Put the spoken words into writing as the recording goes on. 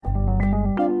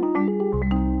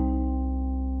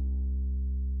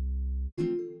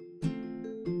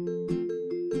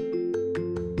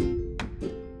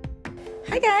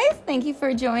guys, thank you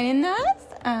for joining us.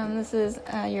 This is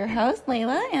your host,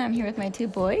 Layla, and I'm here with my two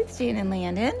boys, Jane and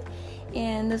Landon.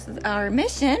 And this is our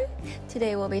mission.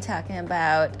 Today we'll be talking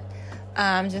about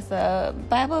just a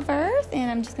Bible verse, and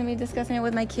I'm just going to be discussing it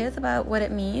with my kids about what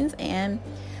it means and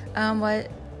what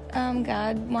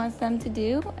God wants them to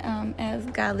do as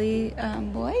godly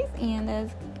boys and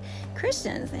as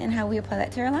Christians, and how we apply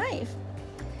that to our life.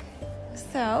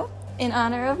 So, in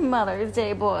honor of Mother's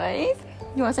Day, boys,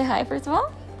 you want to say hi first of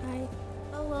all? Hi.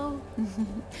 Hello.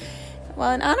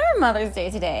 Well, in honor of Mother's Day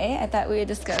today, I thought we would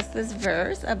discuss this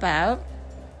verse about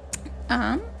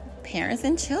parents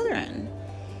and children.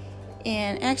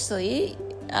 And actually,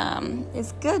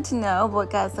 it's good to know what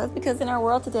God says, because in our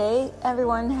world today,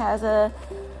 everyone has a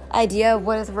idea of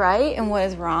what is right and what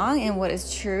is wrong and what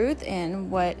is truth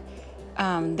and what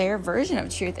their version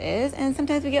of truth is. And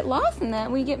sometimes we get lost in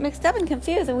that. We get mixed up and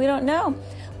confused, and we don't know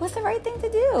what's the right thing to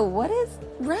do. What is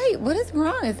right? What is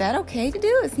wrong? Is that okay to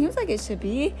do? It seems like it should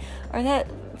be, or that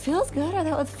feels good, or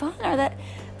that was fun, or that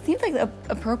seems like the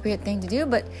appropriate thing to do.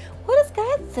 But what does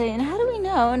God say, and how do we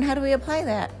know, and how do we apply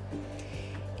that?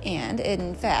 And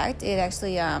in fact, it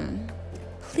actually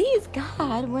pleased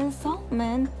God when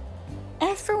Solomon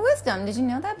asked for wisdom. Did you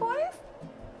know that, boys?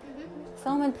 Mm-hmm.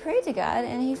 Solomon prayed to God,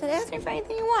 and he said, ask me for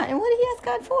anything you want. And what did he ask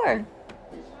God for?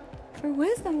 For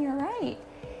wisdom, you're right.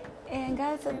 And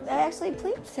God said that actually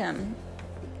pleased him.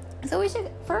 So we should,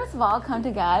 first of all, come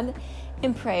to God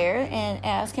in prayer and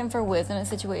ask him for wisdom in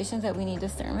situations that we need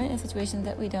discernment, in situations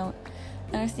that we don't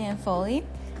understand fully.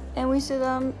 And we should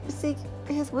seek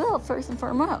his will first and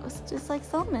foremost, just like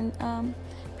Solomon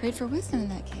prayed for wisdom in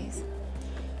that case.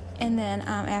 And then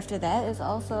after that, it's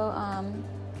also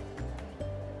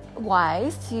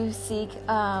wise to seek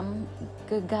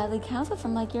good godly counsel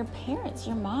from like your parents,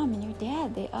 your mom and your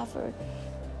dad. They offer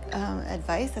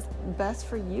advice that's best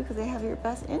for you because they have your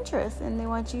best interests and they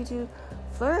want you to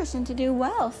flourish and to do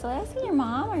well. So asking your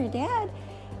mom or your dad,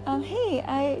 hey,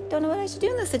 I don't know what I should do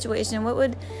in this situation. What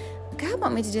would God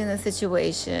want me to do in this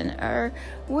situation? Or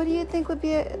what do you think would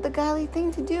be the godly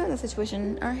thing to do in this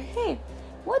situation? Or hey,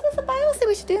 what does the Bible say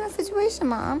we should do in this situation,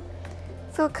 Mom?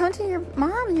 So come to your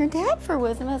mom and your dad for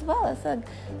wisdom as well. It's a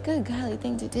good godly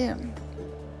thing to do.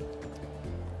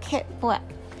 Okay, what?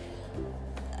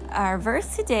 Our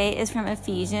verse today is from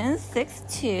Ephesians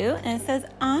 6:2, and it says,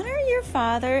 honor your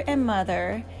father and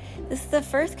mother. This is the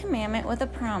first commandment with a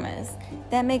promise,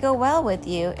 that may go well with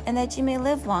you, and that you may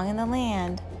live long in the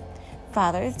land.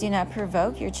 Fathers, do not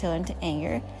provoke your children to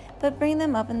anger, but bring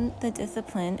them up in the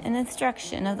discipline and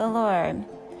instruction of the Lord.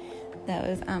 That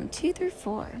was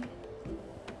 2-4.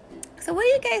 So what do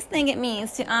you guys think it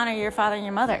means to honor your father and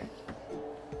your mother?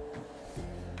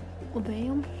 Obey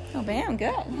him. Obey them,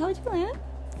 good. How would you plan it?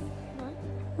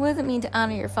 What does it mean to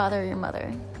honor your father or your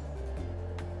mother?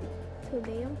 To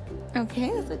obey him.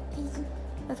 Okay,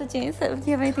 that's what Jane said.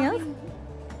 Do you have anything else?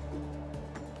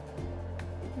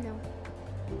 No.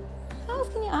 How else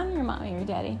can you honor your mom and your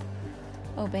daddy?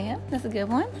 Obey them. That's a good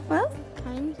one. Well,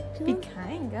 Kind to be him.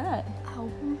 kind. Good.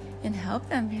 Help him. And help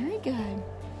them. Very good.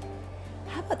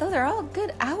 How about those are all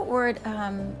good outward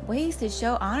ways to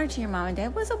show honor to your mom and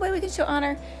dad. What's a way we can show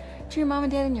honor to your mom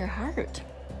and dad in your heart?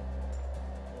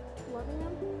 Loving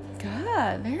him.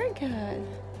 Good. Very good.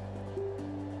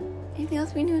 Anything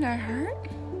else we can do in our heart?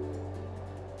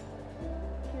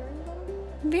 Caring about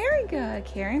him. Very good.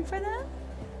 Caring for them.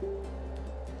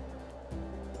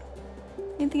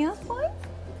 Anything else, boys?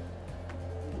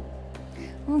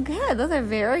 Well, good. Those are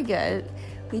very good.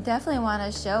 We definitely want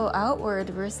to show outward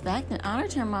respect and honor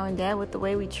to our mom and dad with the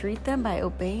way we treat them, by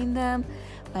obeying them,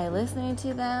 by listening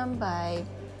to them, by,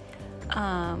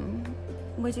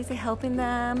 helping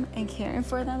them and caring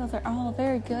for them. Those are all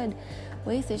very good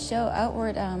ways to show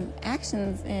outward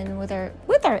actions, and with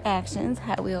our actions,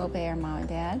 how we obey our mom and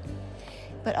dad.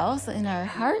 But also in our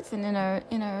hearts and in our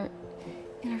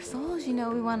souls,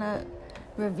 we want to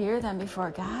revere them before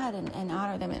God and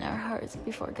honor them in our hearts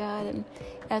before God and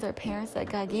as our parents that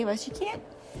God gave us. You can't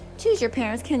choose your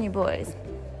parents, can you, boys?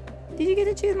 Did you get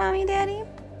to choose mommy and daddy?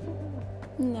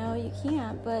 No, you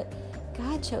can't, but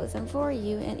God chose them for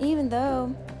you. And even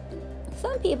though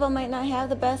some people might not have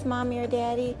the best mommy or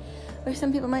daddy, or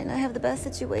some people might not have the best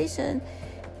situation,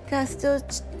 God still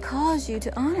calls you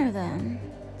to honor them.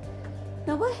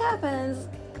 Now, what happens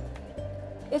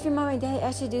if your mom and dad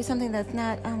ask you to do something that's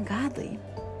not ungodly?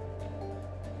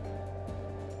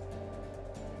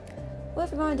 What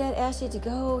if your mom and dad ask you to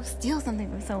go steal something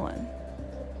from someone?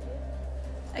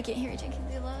 I can't hear you. Can you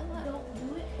do a lot? Don't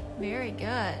do it. Very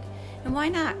good. And why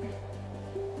not?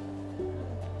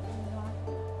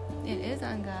 It is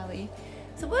ungodly.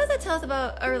 So what does that tell us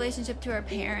about our relationship to our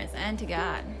parents and to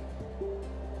God?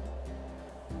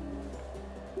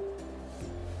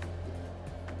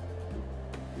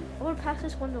 I want to pass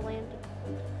this one to Landon.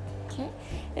 Okay.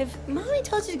 If mommy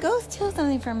told you to go steal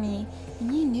something from me,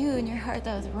 and you knew in your heart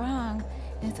that was wrong,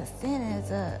 and it's a sin, and it's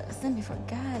a sin before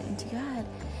God and to God,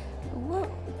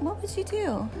 what would you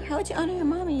do? How would you honor your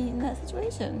mommy in that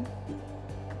situation?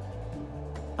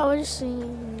 I would just say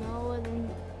no and then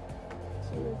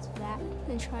say it's bad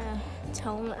and try to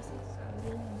tell him that's not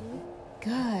good to do.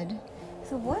 Good.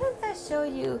 So what does that show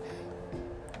you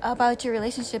about your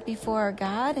relationship before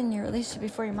God and your relationship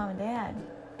before your mom and dad?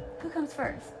 Who comes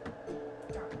first?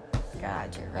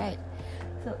 God, you're right.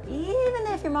 So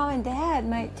even if your mom and dad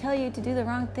might tell you to do the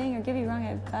wrong thing or give you wrong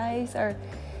advice or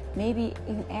maybe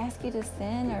even ask you to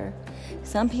sin, or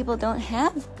some people don't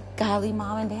have godly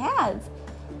mom and dads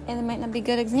and it might not be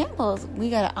good examples,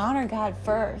 we got to honor God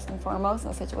first and foremost in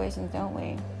those situations, don't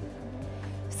we?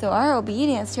 So our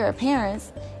obedience to our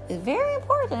parents is very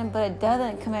important, but it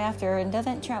doesn't come after and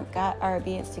doesn't trump God, our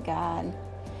obedience to God.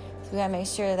 So we got to make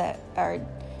sure that our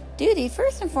duty,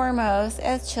 first and foremost,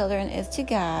 as children, is to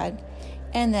God,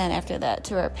 and then after that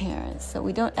to our parents. So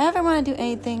we don't ever want to do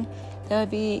anything that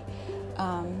would be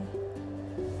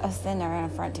a sin or an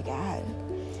affront to God.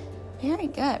 Very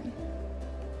good.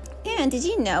 And did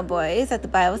you know, boys, that the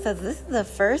Bible says this is the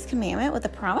first commandment with a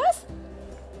promise?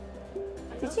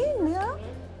 Did you know?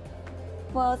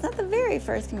 Well, it's not the very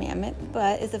first commandment,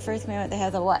 but it's the first commandment that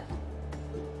has a what?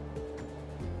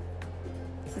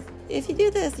 If you do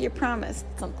this, you're promised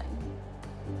something.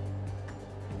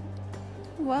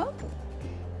 Well,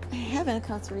 heaven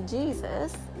comes through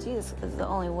Jesus. Jesus is the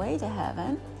only way to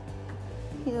heaven.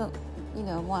 He don't,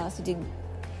 want us to do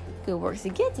good works to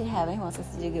get to heaven. He wants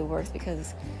us to do good works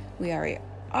because we already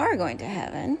are going to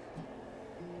heaven,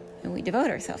 and we devote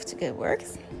ourselves to good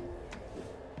works.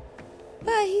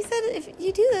 But he said if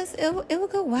you do this, it will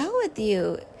go well with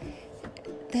you.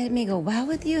 That it may go well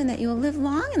with you and that you will live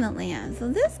long in the land. So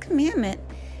this commandment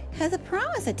has a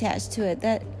promise attached to it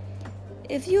that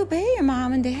if you obey your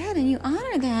mom and dad and you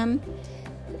honor them,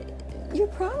 you're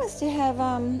promised to have,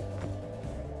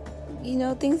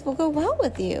 things will go well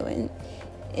with you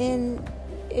and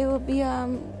it will be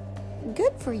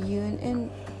good for you and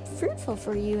fruitful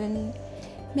for you and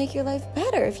make your life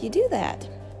better if you do that.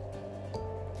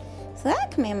 So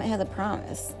that commandment has a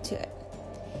promise to it.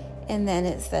 And then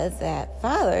it says that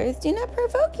fathers, do not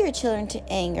provoke your children to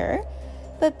anger,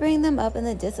 but bring them up in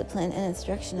the discipline and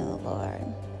instruction of the Lord.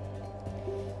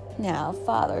 Now,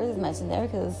 fathers is mentioned there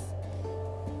because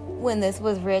when this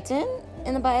was written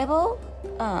in the Bible,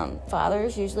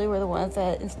 fathers usually were the ones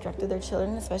that instructed their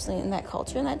children, especially in that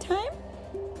culture in that time.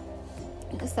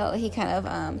 So he kind of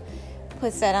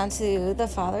puts that onto the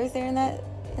fathers there in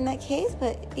that case.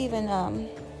 But even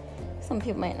some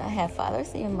people might not have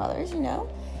fathers, even mothers,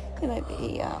 it might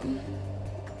be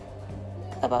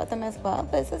about them as well.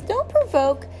 But it says, don't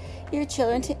provoke your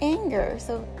children to anger.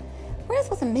 So we're not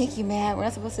supposed to make you mad. We're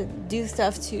not supposed to do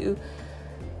stuff to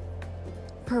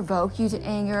provoke you to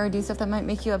anger or do stuff that might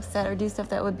make you upset or do stuff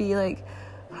that would be like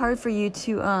hard for you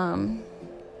to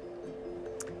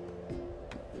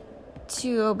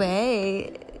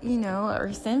obey,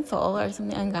 or sinful or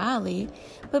something ungodly.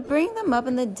 But bring them up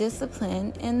in the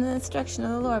discipline and the instruction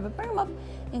of the Lord. But bring them up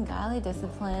in godly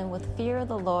discipline with fear of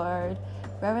the Lord,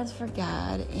 reverence for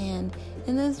God, and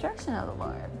in the instruction of the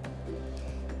Lord.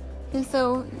 And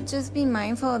so just be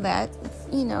mindful of that.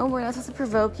 We're not supposed to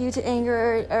provoke you to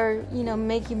anger or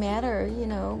make you mad or,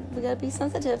 we got to be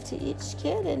sensitive to each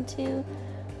kid and to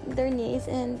their needs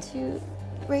and to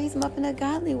raise them up in a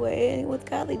godly way and with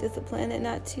godly discipline and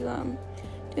not to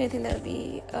do anything that would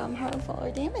be harmful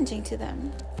or damaging to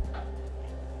them.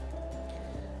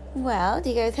 Well, do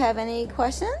you guys have any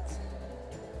questions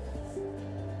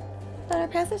about our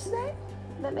passage today?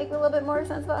 Does that make a little bit more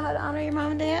sense about how to honor your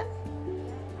mom and dad?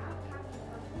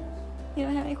 You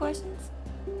don't have any questions?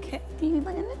 Okay. Can you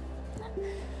be in it?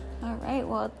 All right.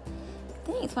 Well,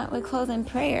 thanks. Why don't we close in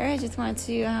prayer? I just want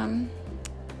to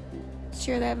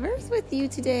share that verse with you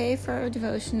today for our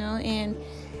devotional and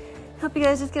hope you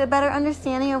guys just get a better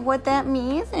understanding of what that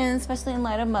means, and especially in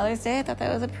light of Mother's Day, I thought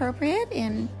that was appropriate.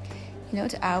 And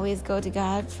to always go to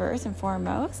God first and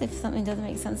foremost. If something doesn't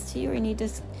make sense to you or you need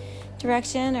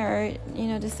direction or,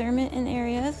 discernment in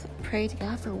areas, pray to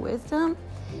God for wisdom.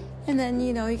 And then,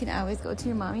 you can always go to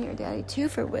your mommy or daddy too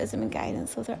for wisdom and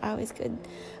guidance. Those are always good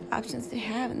options to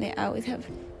have. And they always have,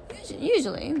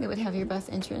 usually they would have your best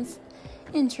interest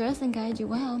and guide you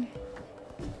well.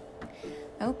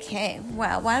 Okay,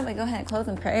 well, why don't we go ahead and close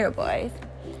in prayer, boys?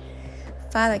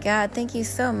 Father God, thank you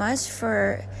so much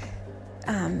for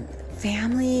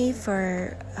family,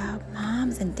 for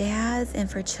moms and dads, and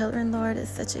for children, Lord. It's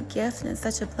such a gift and it's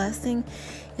such a blessing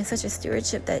and such a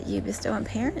stewardship that you bestow on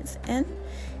parents. And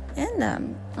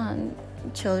on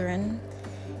children,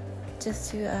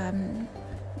 just to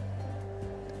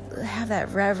have that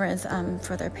reverence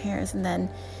for their parents, and then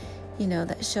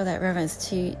that show that reverence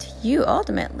to you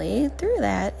ultimately through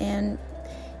that. And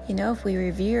if we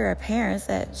revere our parents,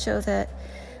 that shows that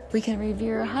we can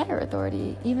revere a higher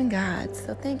authority, even God.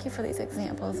 So thank you for these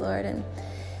examples, Lord, and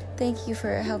thank you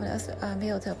for helping us be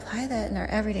able to apply that in our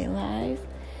everyday lives.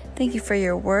 Thank you for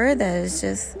your word that is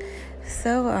just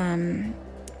so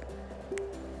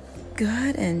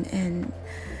good and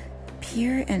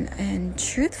pure and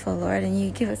truthful, Lord, and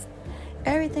you give us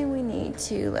everything we need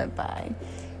to live by.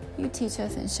 You teach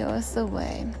us and show us the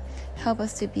way. Help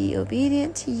us to be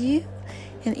obedient to you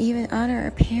and even honor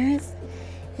our parents,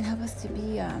 and help us to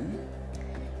be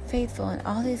faithful in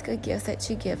all these good gifts that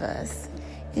you give us.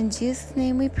 In Jesus'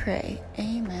 name we pray.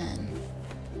 Amen.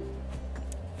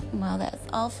 Well, that's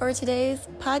all for today's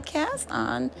podcast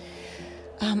on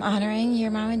honoring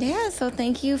your mom and dad. So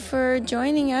thank you for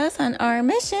joining us on our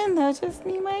mission. That's just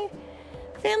me, my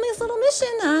family's little mission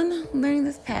on learning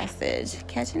this passage.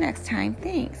 Catch you next time.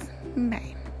 Thanks.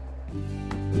 Bye.